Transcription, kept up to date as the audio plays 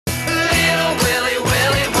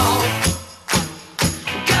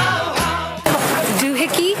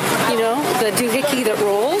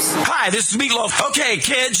Hi, this is Meatloaf. Okay,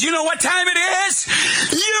 kids, you know what time it is?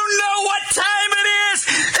 You know what time it is?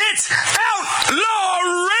 It's Outlaw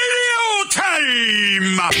Radio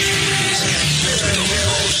time! The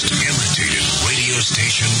most imitated radio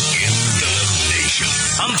station in the nation.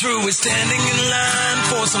 I'm through with standing in line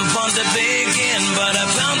for some fun to begin, but I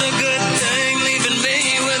found a good thing leaving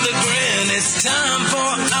me with a grin. It's time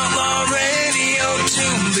for Outlaw Radio to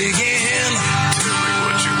begin. Tell me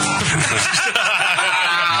what you want.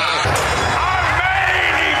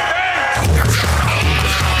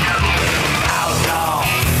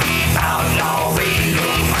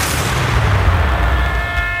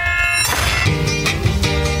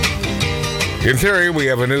 In theory, we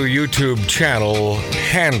have a new YouTube channel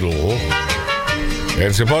handle,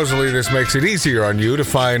 and supposedly this makes it easier on you to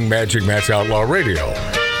find Magic Matt's Outlaw Radio.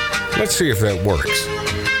 Let's see if that works.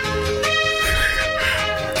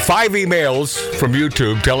 5 emails from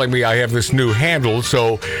YouTube telling me I have this new handle,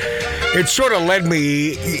 so it sort of led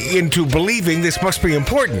me into believing this must be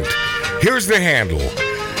important. Here's the handle.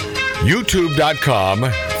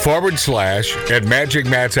 YouTube.com/Magic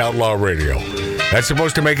Matt's Outlaw Radio. That's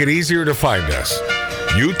supposed to make it easier to find us.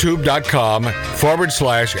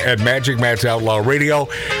 YouTube.com/Magic Matt's Outlaw Radio.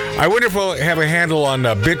 I wonder if we'll have a handle on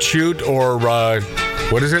BitChute or,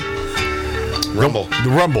 what is it? Rumble. The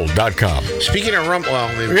Rumble.com. Speaking of Rumble,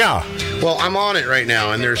 Yeah. Well, I'm on it right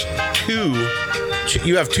now, and there's you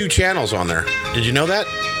have 2 channels on there. Did you know that?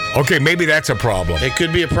 Okay, maybe that's a problem. It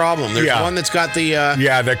could be a problem. There's Yeah. one that's got the...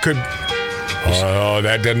 Yeah, that could... Oh,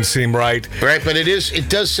 that doesn't seem right. Right, but it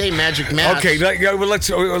does say Magic Matt. Okay,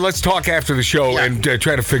 let's talk after the show and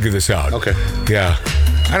try to figure this out. Okay. Yeah.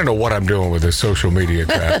 I don't know what I'm doing with this social media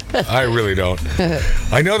crap. I really don't.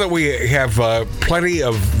 I know that we have plenty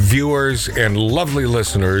of viewers and lovely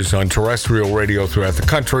listeners on terrestrial radio throughout the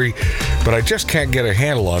country, but I just can't get a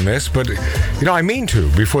handle on this. But, I mean to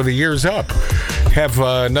before the year's up. Have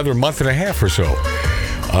another month and a half or so.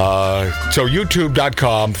 So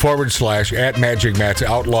youtube.com/Magic Matt's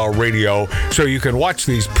Outlaw Radio, so you can watch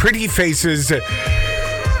these pretty faces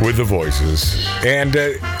with the voices. And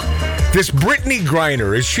this Brittany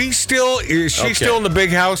Griner, is she still in the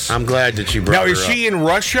big house? I'm glad that you brought her Now, is she in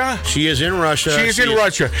Russia? She is in Russia. She is in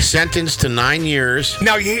Russia. Sentenced to 9 years.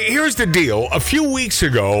 Now, here's the deal. A few weeks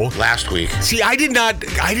ago... Last week. See, I did not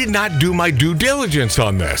do my due diligence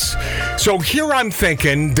on this. So here I'm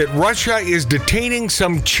thinking that Russia is detaining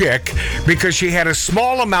some chick because she had a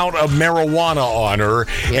small amount of marijuana on her,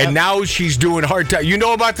 and now she's doing hard time. You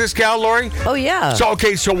know about this gal, Lori? Oh, yeah. So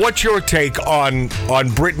what's your take on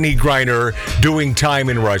Brittany Griner doing time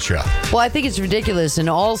in Russia? Well, I think it's ridiculous, and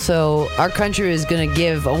also our country is going to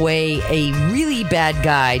give away a really bad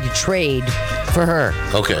guy to trade for her.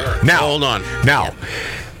 Okay. Now, hold on. Now,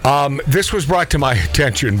 this was brought to my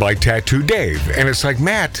attention by Tattoo Dave, and it's like,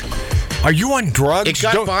 Matt, are you on drugs? It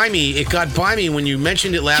got by me when you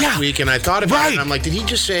mentioned it last week, and I thought about it, and I'm like, did he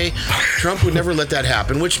just say Trump would never let that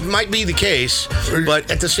happen? Which might be the case,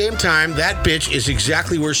 but at the same time, that bitch is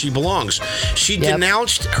exactly where she belongs. She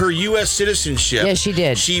denounced her U.S. citizenship. Yes, she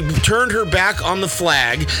did. She turned her back on the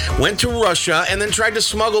flag, went to Russia, and then tried to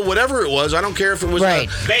smuggle whatever it was. I don't care if it was a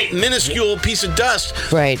minuscule piece of dust.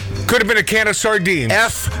 Right. Could have been a can of sardines.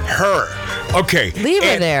 F her. Okay. Leave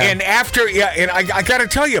her there. And after, and I got to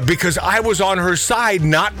tell you, because I was on her side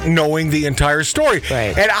not knowing the entire story.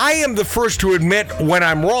 Right. And I am the first to admit when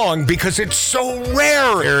I'm wrong because it's so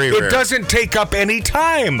rare. Very rare. It doesn't take up any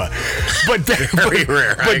time. But Very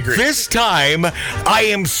rare. I agree. This time, I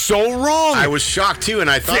am so wrong. I was shocked, too, and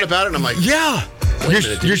I thought about it, and I'm like... Yeah.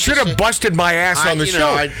 You should have busted my ass on the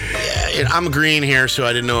show. I'm agreeing here, so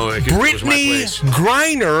I didn't know it was my Brittany place.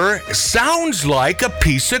 Griner sounds like a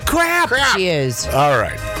piece of crap. She is. All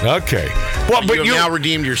right. Okay. Well, But you have now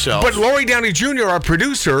redeemed yourself. But Lori Downey Jr., our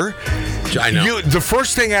producer, I know. The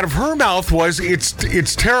first thing out of her mouth was,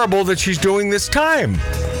 it's terrible that she's doing this time.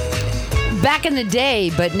 Back in the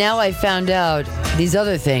day, but now I found out these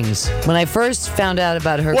other things. When I first found out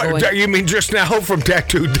about her going... You mean just now from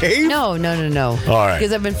Tattoo Dave? No. All right.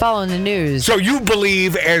 Because I've been following the news. So you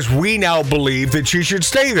believe, as we now believe, that she should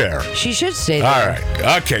stay there? She should stay there. All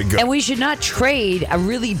right. Okay, good. And we should not trade a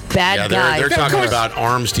really bad guy. They're talking about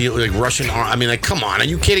arms deal, like Russian arms. I mean, like, come on. Are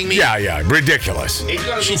you kidding me? Yeah. Ridiculous.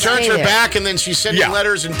 She turns her back, and then she's sending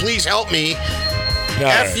letters, and please help me.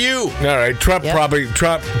 F you. All right. Trump probably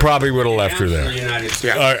would have left her there.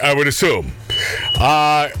 I would assume.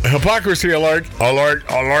 Hypocrisy alert.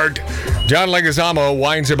 John Leguizamo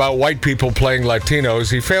whines about white people playing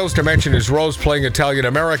Latinos. He fails to mention his roles playing Italian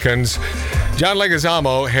Americans. John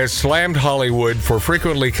Leguizamo has slammed Hollywood for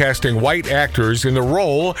frequently casting white actors in the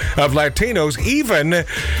role of Latinos, even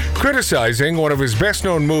criticizing one of his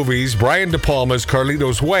best-known movies, Brian De Palma's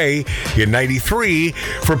Carlito's Way in '93,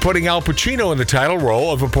 for putting Al Pacino in the title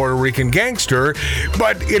role of a Puerto Rican gangster.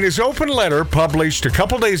 But in his open letter published a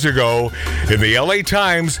couple days ago in the LA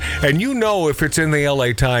Times, and you know if it's in the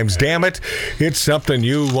LA Times, damn it, it's something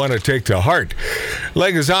you want to take to heart.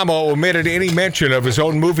 Leguizamo omitted any mention of his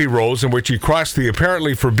own movie roles in which he crossed the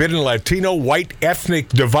apparently forbidden Latino-white ethnic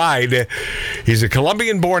divide. He's a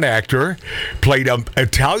Colombian-born actor, played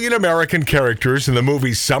Italian-American characters in the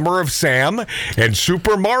movies Summer of Sam and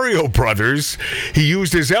Super Mario Brothers. He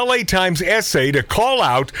used his LA Times essay to call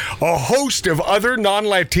out a host of other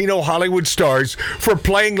non-Latino Hollywood stars for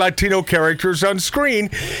playing Latino characters on screen.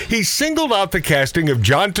 He singled out the casting of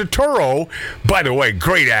John Turturro, by the way,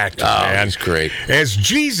 great actor, man. He's great. As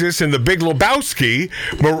Jesus in The Big Lebowski,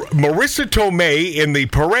 Marissa Tomei in The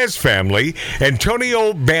Perez Family,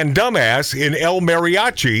 Antonio Banderas in El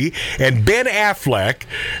Mariachi, and Ben Affleck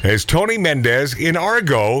as Tony Mendez in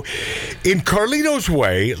Argo. In Carlito's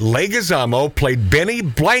Way, Leguizamo played Benny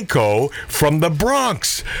Blanco from the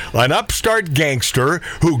Bronx, an upstart gangster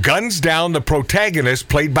who guns down the protagonist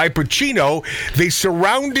played by Pacino. They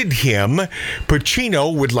surrounded him,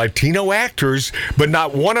 Pacino, with Latino actors, but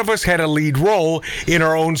not one of us had a lead role in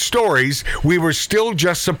our own stories. We were still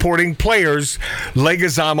just supporting players,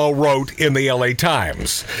 Leguizamo wrote in the LA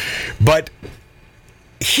Times. But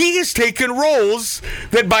he has taken roles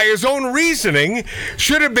that, by his own reasoning,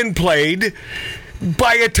 should have been played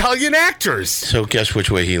by Italian actors. So guess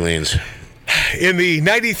which way he leans. In the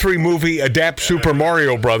 '93 movie Adapt Super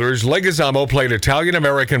Mario Brothers, Leguizamo played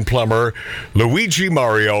Italian-American plumber Luigi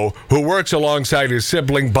Mario, who works alongside his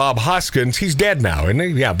sibling Bob Hoskins. He's dead now, isn't he?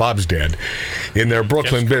 Yeah, Bob's dead. In their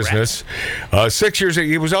Brooklyn business. 6 years ago,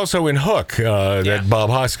 he was also in Hook, that Bob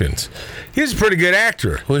Hoskins. He's a pretty good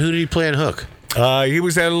actor. Well, who did he play in Hook? He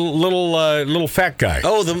was that little fat guy.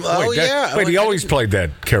 Wait, he always played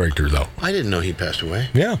that character, though. I didn't know he passed away.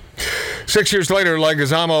 Yeah. 6 years later,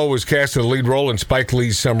 Leguizamo was cast in the lead role in Spike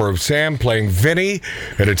Lee's Summer of Sam, playing Vinny,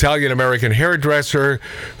 an Italian-American hairdresser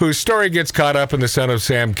whose story gets caught up in the Son of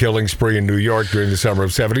Sam killing spree in New York during the summer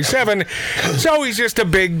of '77. So he's just a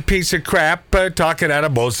big piece of crap talking out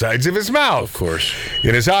of both sides of his mouth. Of course.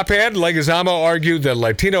 In his op-ed, Leguizamo argued that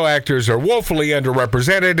Latino actors are woefully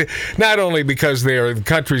underrepresented, not only because they are the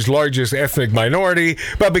country's largest ethnic minority,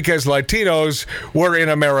 but because Latinos were in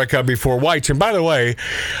America before whites. And by the way,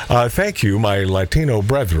 thank you, my Latino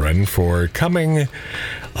brethren, for coming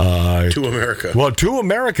to America. Well, to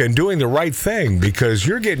America and doing the right thing, because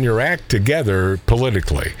you're getting your act together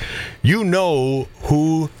politically. You know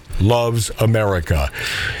who loves America.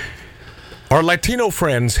 Our Latino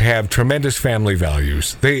friends have tremendous family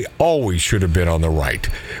values. They always should have been on the right.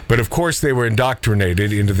 But of course, they were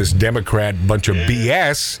indoctrinated into this Democrat bunch of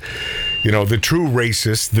BS. You know, the true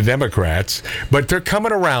racists, the Democrats. But they're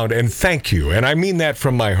coming around, and thank you. And I mean that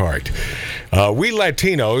from my heart. We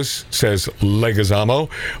Latinos, says Leguizamo,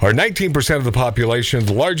 are 19% of the population,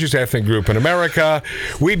 the largest ethnic group in America.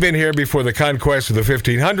 We've been here before the conquest of the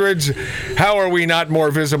 1500s. How are we not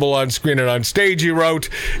more visible on screen and on stage, he wrote.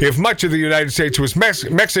 If much of the United States was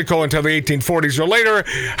Mexico until the 1840s or later,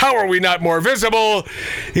 how are we not more visible?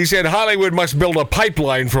 He said Hollywood must build a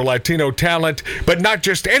pipeline for Latino talent, but not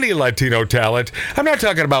just any Latino talent. I'm not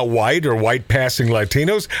talking about white or white-passing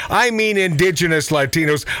Latinos. I mean indigenous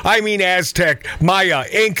Latinos. I mean Aztec, Maya,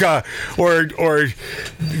 Inca, or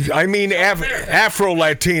I mean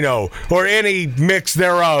Afro-Latino, or any mix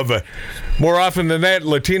thereof. More often than that,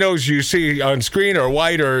 Latinos you see on screen are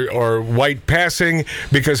white or white passing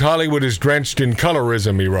because Hollywood is drenched in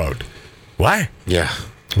colorism, he wrote. What? Yeah.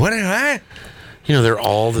 What? You know, they're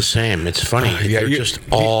all the same. It's funny. They're just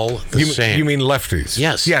all the same. You mean lefties?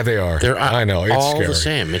 Yes. Yeah, they are. I know. It's all scary. the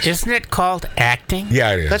same. Isn't it called acting?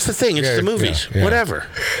 Yeah, it is. That's the thing. It's the movies. Yeah. Whatever.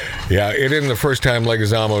 Yeah, it isn't the first time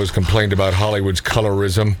Leguizamo has complained about Hollywood's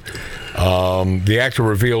colorism. The actor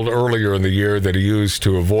revealed earlier in the year that he used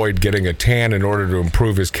to avoid getting a tan in order to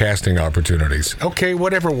improve his casting opportunities. Okay,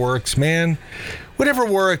 whatever works, man. Whatever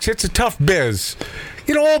works. It's a tough biz.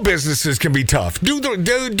 You know, all businesses can be tough. Do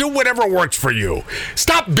whatever works for you.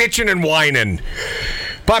 Stop bitching and whining.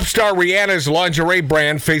 Pop star Rihanna's lingerie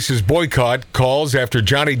brand faces boycott calls after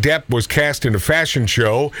Johnny Depp was cast in a fashion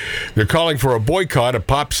show. They're calling for a boycott of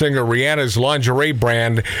pop singer Rihanna's lingerie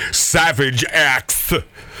brand, Savage X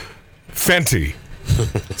Fenty.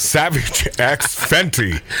 Savage X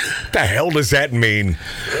Fenty. What the hell does that mean?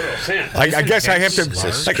 I guess I have to.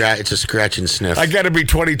 It's a scratch and sniff. I got to be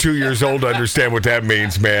 22 years old to understand what that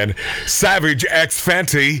means, man. Savage X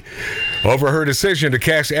Fenty. Over her decision to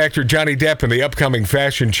cast actor Johnny Depp in the upcoming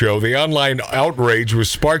fashion show, the online outrage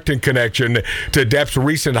was sparked in connection to Depp's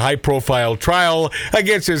recent high-profile trial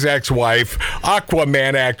against his ex-wife,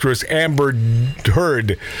 Aquaman actress Amber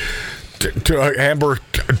Heard. Amber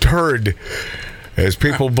Heard. As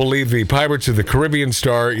people believe the Pirates of the Caribbean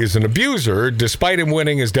star is an abuser, despite him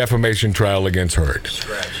winning his defamation trial against Heard.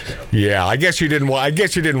 Yeah, I guess you didn't. I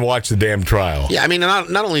guess you didn't watch the damn trial. Yeah, I mean,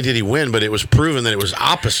 not only did he win, but it was proven that it was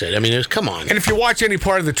opposite. I mean, come on. And if you watch any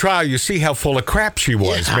part of the trial, you see how full of crap she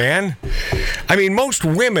was, man. I mean, most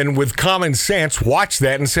women with common sense watched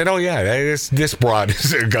that and said, "Oh yeah, this broad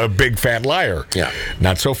is a big fat liar." Yeah,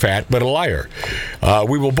 not so fat, but a liar.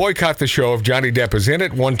 We will boycott the show if Johnny Depp is in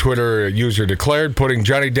it. One Twitter user declared. Putting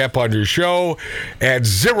Johnny Depp on your show adds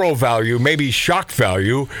zero value, maybe shock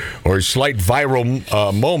value or a slight viral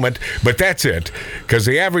moment, but that's it. Because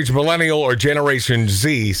the average millennial or Generation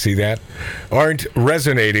Z, see that, aren't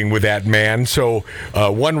resonating with that man. So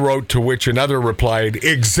one wrote, to which another replied,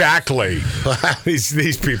 exactly.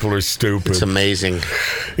 These people are stupid. It's amazing.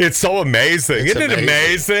 It's so amazing. Isn't it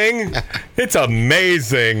amazing? It's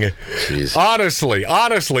amazing. Jeez. Honestly,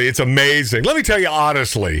 it's amazing. Let me tell you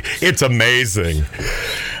honestly, it's amazing.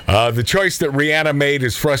 The choice that Rihanna made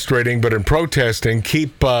is frustrating, but in protesting,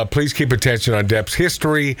 please keep attention on Depp's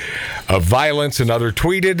history of violence. Another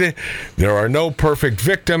tweeted, there are no perfect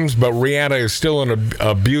victims, but Rihanna is still an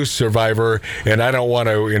abuse survivor, and I don't want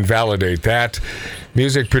to invalidate that.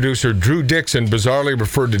 Music producer Drew Dixon bizarrely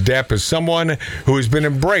referred to Depp as someone who has been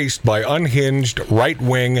embraced by unhinged,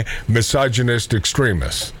 right-wing, misogynist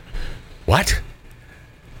extremists. What?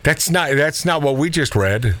 That's not what we just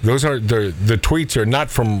read. Those are the tweets are not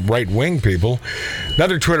from right-wing people.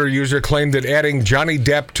 Another Twitter user claimed that adding Johnny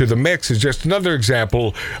Depp to the mix is just another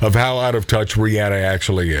example of how out of touch Rihanna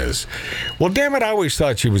actually is. Well, damn it, I always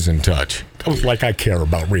thought she was in touch. Like I care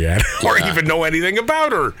about Rihanna or even know anything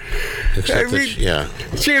about her.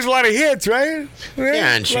 She has a lot of hits, right?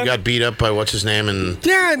 Yeah, and she got beat up by what's his name, and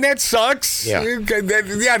that sucks. Yeah,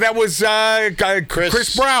 that was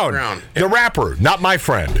Chris Brown, the rapper, not my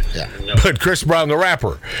friend. Yeah, but Chris Brown, the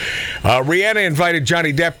rapper. Rihanna invited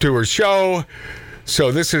Johnny Depp to her show.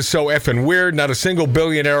 So this is so effing weird. Not a single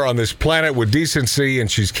billionaire on this planet with decency, and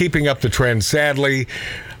she's keeping up the trend, sadly.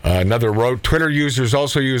 Another wrote, Twitter users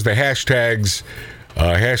also use the hashtags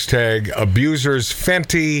hashtag abusers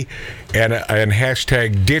Fenty and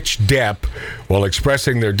hashtag ditch Depp while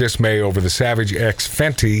expressing their dismay over the Savage X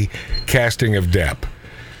Fenty casting of Depp.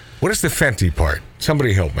 What is the Fenty part?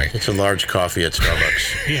 Somebody help me. It's a large coffee at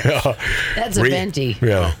Starbucks. That's a Fenty.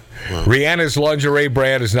 Yeah. Wow. Rihanna's lingerie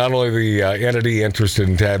brand is not only the entity interested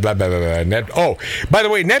in blah, blah, blah, blah. Oh, by the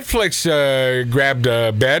way, Netflix grabbed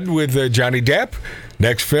a bed with Johnny Depp.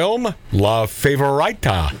 Next film, La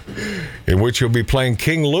Favorita, in which he'll be playing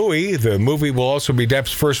King Louis. The movie will also be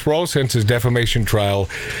Depp's first role since his defamation trial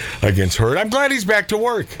against Heard. I'm glad he's back to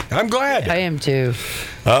work. I'm glad. I am too.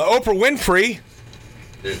 Oprah Winfrey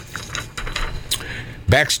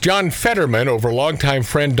backs John Fetterman over longtime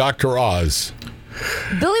friend Dr. Oz.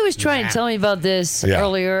 Billy was trying to tell me about this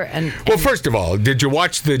earlier. Well, first of all, did you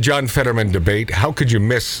watch the John Fetterman debate? How could you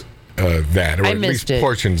miss that, or I at missed least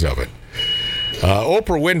portions of it?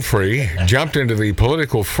 Oprah Winfrey jumped into the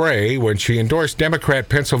political fray when she endorsed Democrat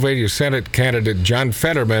Pennsylvania Senate candidate John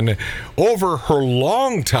Fetterman over her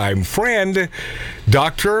longtime friend,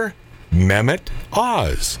 Dr. Mehmet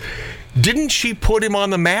Oz. Didn't she put him on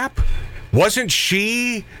the map? Wasn't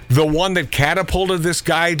she the one that catapulted this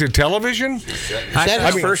guy to television? Is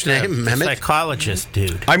that his first name, Mehmet? Psychologist,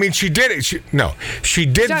 dude. I mean, she did it. She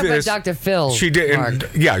did this. About Dr. Phil. She did.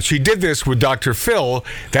 She did this with Dr. Phil.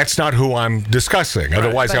 That's not who I'm discussing.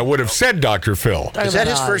 Otherwise, I would have said Dr. Phil. Is that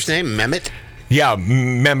his first name, Mehmet? Yeah,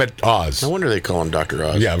 Mehmet Oz. No wonder they call him Dr.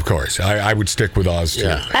 Oz. Yeah, of course. I would stick with Oz, too.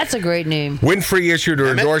 Yeah. That's a great name. Winfrey issued her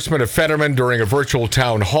endorsement of Fetterman during a virtual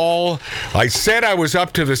town hall. I said I was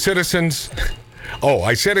up to the citizens...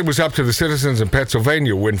 I said it was up to the citizens in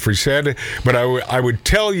Pennsylvania, Winfrey said, but I would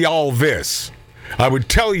tell y'all this.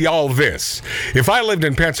 If I lived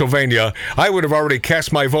in Pennsylvania, I would have already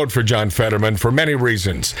cast my vote for John Fetterman for many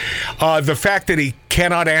reasons. The fact that he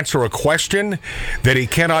cannot answer a question, that he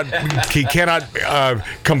cannot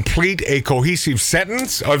complete a cohesive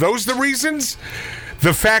sentence, are those the reasons?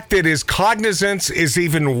 The fact that his cognizance is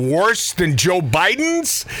even worse than Joe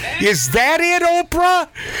Biden's? Is that it, Oprah?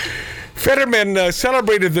 Fetterman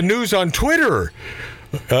celebrated the news on Twitter.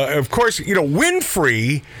 Of course,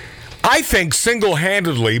 Winfrey I think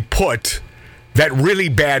single-handedly put that really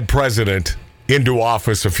bad president into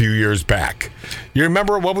office a few years back. You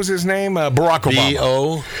remember, what was his name? Barack Obama.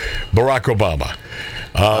 B.O. Barack Obama.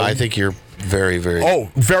 I think you're very, very... Oh,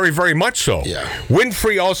 very, very much so. Yeah.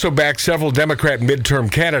 Winfrey also backed several Democrat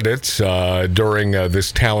midterm candidates during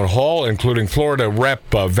this town hall, including Florida Rep.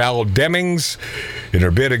 Val Demings in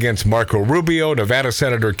her bid against Marco Rubio, Nevada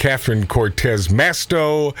Senator Catherine Cortez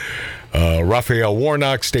Masto, Raphael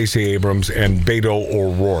Warnock, Stacey Abrams, and Beto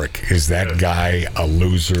O'Rourke. Is that guy a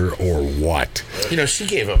loser or what? You know, she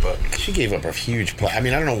gave up a huge play. I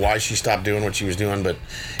mean, I don't know why she stopped doing what she was doing, but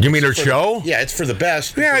you mean her show? Yeah, it's for the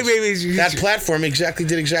best. Yeah, that platform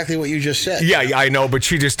did exactly what you just said. Yeah, I know, but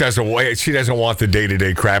she just doesn't. She doesn't want the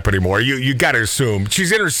day-to-day crap anymore. You got to assume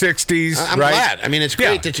she's in her 60s. I'm right? glad. I mean, it's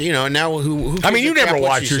great that now who. I mean, you never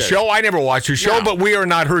watch her show. I never watch her show, but we are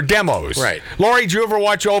not her demos. Right. Lori, did you ever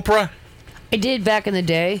watch Oprah? I did back in the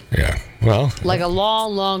day. Yeah. Well, like a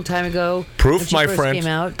long, long time ago. Proof, my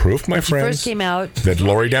friend. Proof, my friend. First came out that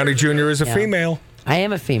Lori Downey Jr. is a female. I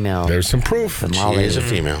am a female. There's some proof. She is a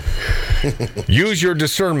female. Use your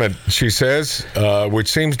discernment, she says,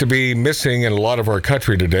 which seems to be missing in a lot of our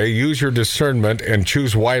country today. Use your discernment and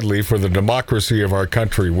choose widely for the democracy of our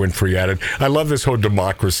country, Winfrey added. I love this whole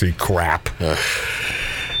democracy crap.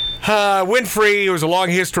 Winfrey, who has a long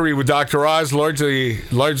history with Dr. Oz, largely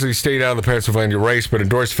stayed out of the Pennsylvania race, but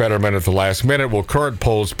endorsed Fetterman at the last minute. Will current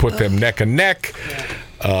polls put them neck and neck?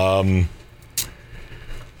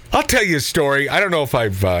 I'll tell you a story. I don't know if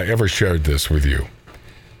I've ever shared this with you,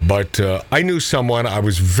 but I knew someone. I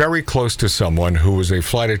was very close to someone who was a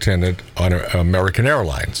flight attendant on American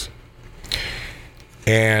Airlines,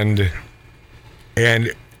 and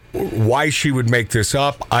why she would make this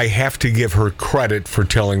up, I have to give her credit for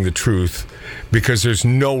telling the truth, because there's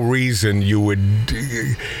no reason you would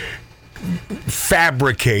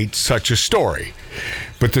fabricate such a story.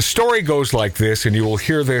 But the story goes like this, and you will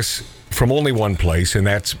hear this from only one place, and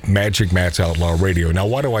that's Magic Matt's Outlaw Radio. Now,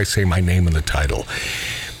 why do I say my name in the title?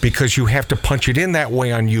 Because you have to punch it in that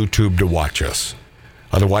way on YouTube to watch us.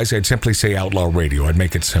 Otherwise, I'd simply say Outlaw Radio. I'd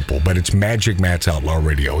make it simple. But it's Magic Matt's Outlaw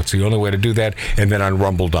Radio. It's the only way to do that. And then on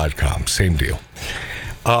Rumble.com. Same deal.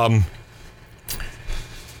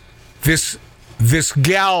 This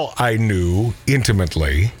gal I knew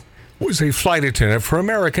intimately was a flight attendant for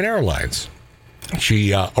American Airlines.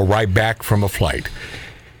 She arrived back from a flight.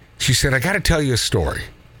 She said, I got to tell you a story.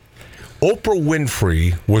 Oprah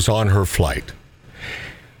Winfrey was on her flight.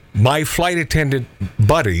 My flight attendant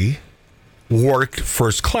buddy worked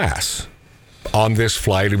first class on this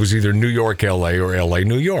flight. It was either New York, LA, or LA,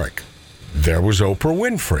 New York. There was Oprah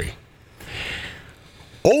Winfrey.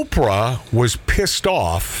 Oprah was pissed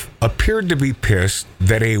off, appeared to be pissed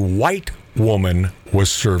that a white woman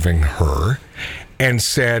was serving her, and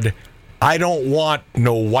said, I don't want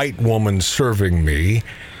no white woman serving me.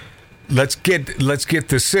 Let's get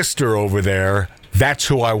the sister over there. That's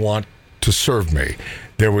who I want to serve me.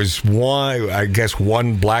 There was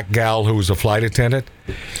one black gal who was a flight attendant.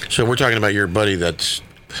 So we're talking about your buddy that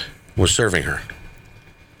was serving her.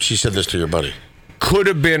 She said this to your buddy. Could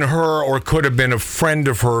have been her, or could have been a friend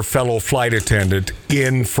of her, fellow flight attendant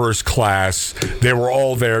in first class. They were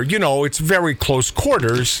all there. You know, it's very close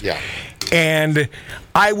quarters. Yeah. And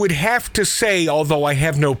I would have to say, although I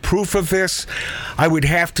have no proof of this, I would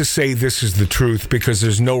have to say this is the truth, because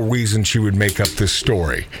there's no reason she would make up this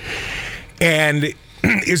story. And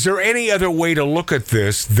is there any other way to look at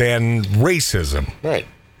this than racism?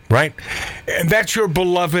 Right? And that's your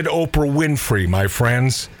beloved Oprah Winfrey, my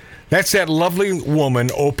friends. That's that lovely woman,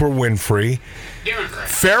 Oprah Winfrey.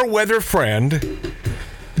 Fair weather friend.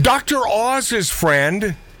 Dr. Oz's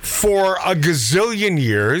friend for a gazillion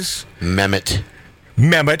years. Mehmet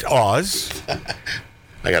Oz.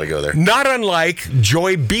 I gotta go there. Not unlike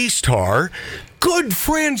Joy Beastar. Good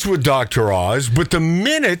friends with Dr. Oz, but the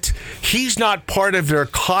minute he's not part of their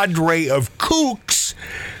cadre of kooks,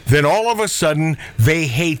 then all of a sudden they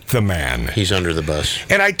hate the man. He's under the bus.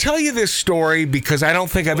 And I tell you this story because I don't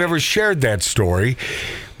think I've ever shared that story,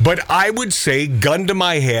 but I would say, gun to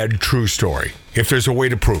my head, true story, if there's a way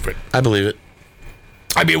to prove it. I believe it.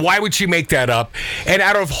 I mean, why would she make that up? And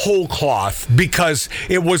out of whole cloth, because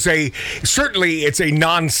certainly it's a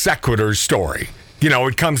non sequitur story. You know,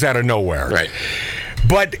 it comes out of nowhere. Right.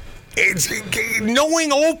 But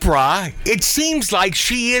knowing Oprah, it seems like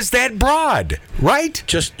she is that broad, right?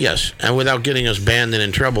 Just, yes. And without getting us banned and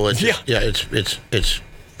in trouble, it's I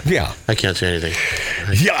can't say anything.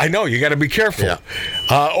 Yeah, I know. You got to be careful. Yeah.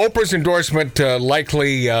 Oprah's endorsement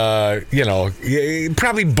likely,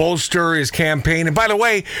 probably bolster his campaign. And by the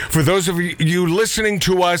way, for those of you listening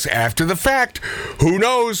to us after the fact, who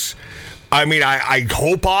knows? I mean, I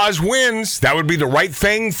hope Oz wins. That would be the right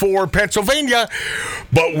thing for Pennsylvania.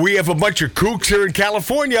 But we have a bunch of kooks here in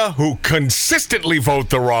California who consistently vote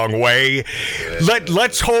the wrong way.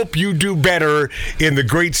 Let's hope you do better in the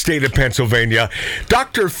great state of Pennsylvania.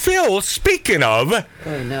 Dr. Phil, speaking of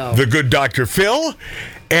the good Dr. Phil,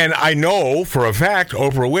 and I know for a fact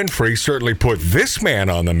Oprah Winfrey certainly put this man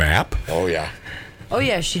on the map. Oh, yeah. Oh,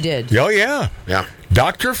 yeah, she did. Oh, yeah. Yeah.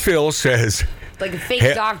 Dr. Phil says... Like a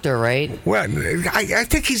fake doctor, right? Well, I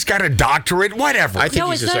think he's got a doctorate, whatever. I think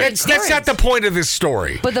he's That's not the point of this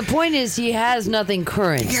story. But the point is he has nothing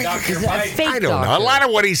current. He's a fake I don't know. doctor. A lot of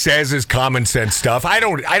what he says is common sense stuff. I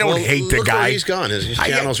don't hate the look guy. Where he's gone. His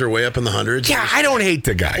channels are way up in the hundreds. Yeah, I don't hate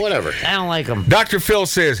the guy. Whatever. I don't like him. Dr. Phil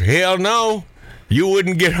says, hell no. You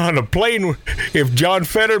wouldn't get on a plane if John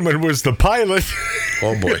Fetterman was the pilot.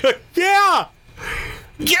 Oh, boy. Yeah.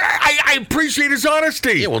 Yeah, I appreciate his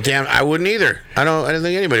honesty. Yeah, well, damn, I wouldn't either. I don't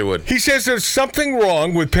think anybody would. He says there's something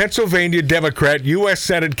wrong with Pennsylvania Democrat U.S.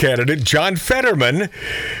 Senate candidate John Fetterman.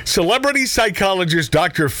 Celebrity psychologist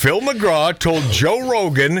Dr. Phil McGraw told Joe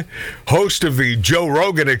Rogan, host of the Joe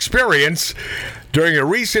Rogan Experience, during a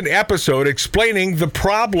recent episode explaining the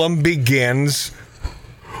problem begins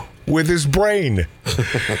with his brain.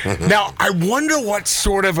 Now, I wonder what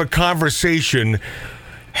sort of a conversation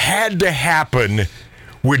had to happen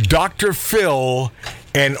with Dr. Phil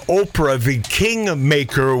and Oprah, the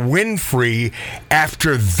kingmaker Winfrey,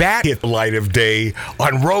 after that hit the light of day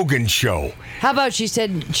on Rogan's show. How about she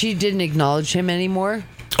said she didn't acknowledge him anymore?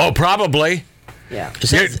 Oh, probably. Yeah.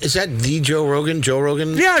 Is that the Joe Rogan? Joe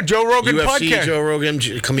Rogan? Yeah, Joe Rogan UFC podcast. Joe Rogan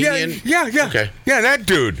comedian? Yeah. Okay. Yeah, that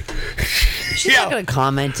dude. She's not going to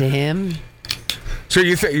comment to him. So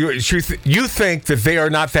you think that they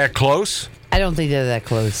are not that close? I don't think they're that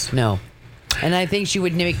close, no. And I think she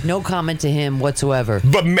would make no comment to him whatsoever.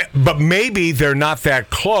 But maybe they're not that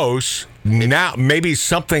close. Now, maybe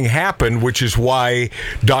something happened, which is why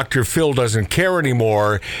Dr. Phil doesn't care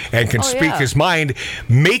anymore and can speak his mind,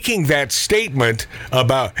 making that statement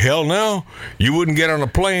about, hell no, you wouldn't get on a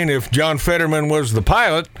plane if John Fetterman was the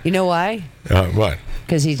pilot. You know why? What?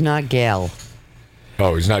 Because he's not Gail.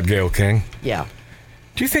 Oh, he's not Gail King? Yeah.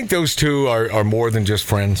 Do you think those two are more than just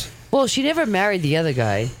friends? Well, she never married the other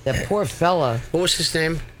guy. That poor fella. What was his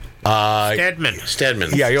name? Stedman.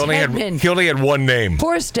 Yeah, he only had one name.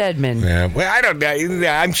 Poor Stedman. Yeah, well, I don't.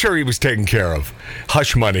 I'm sure he was taken care of.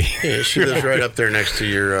 Hush money. Yeah, she lives right up there next to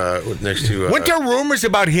your Weren't there rumors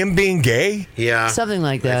about him being gay? Yeah, something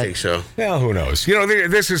like that. I think so. Well, who knows? You know,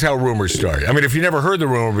 this is how rumors start. I mean, if you never heard the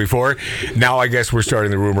rumor before, now I guess we're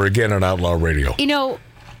starting the rumor again on Outlaw Radio. You know.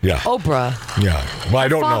 Yeah. Oprah. Yeah. Well, I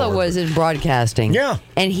don't know. Her father was in broadcasting. Yeah.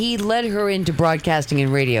 And he led her into broadcasting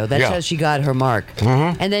and radio. That's how she got her mark.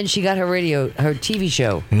 Mm-hmm. And then she got her TV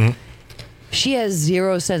show. Mm-hmm. She has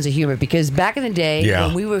zero sense of humor because back in the day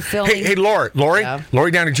when we were filming. Hey,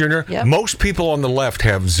 Lori Downey Jr. Yep. Most people on the left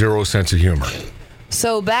have zero sense of humor.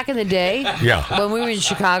 So back in the day, when we were in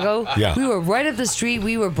Chicago, we were right up the street.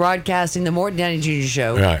 We were broadcasting the Morton Downey Jr.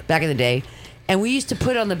 show back in the day. And we used to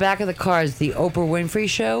put on the back of the cars the Oprah Winfrey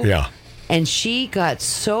show. Yeah. And she got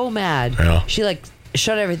so mad. Yeah. She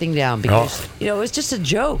shut everything down because it was just a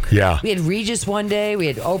joke. Yeah. We had Regis one day, we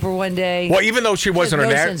had Oprah one day. Well, even though she wasn't no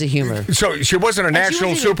sense of humor. So she wasn't a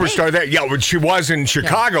national superstar there. Yeah, but she was in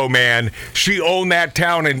Chicago, man. She owned that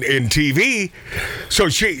town in TV. So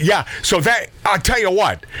so that I'll tell you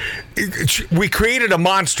what. We created a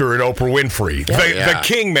monster in Oprah Winfrey, the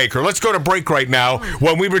kingmaker. Let's go to break right now.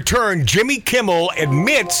 When we return, Jimmy Kimmel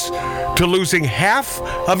admits to losing half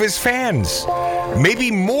of his fans. Maybe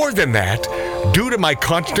more than that, due to my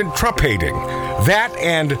constant Trump hating. That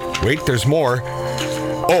and, wait, there's more.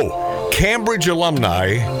 Cambridge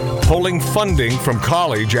alumni pulling funding from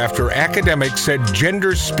college after academics said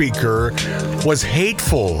gender speaker was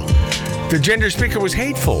hateful. The gender speaker was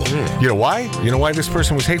hateful. You know why? You know why this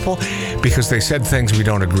person was hateful? Because they said things we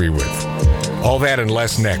don't agree with. All that and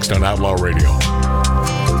less next on Outlaw Radio.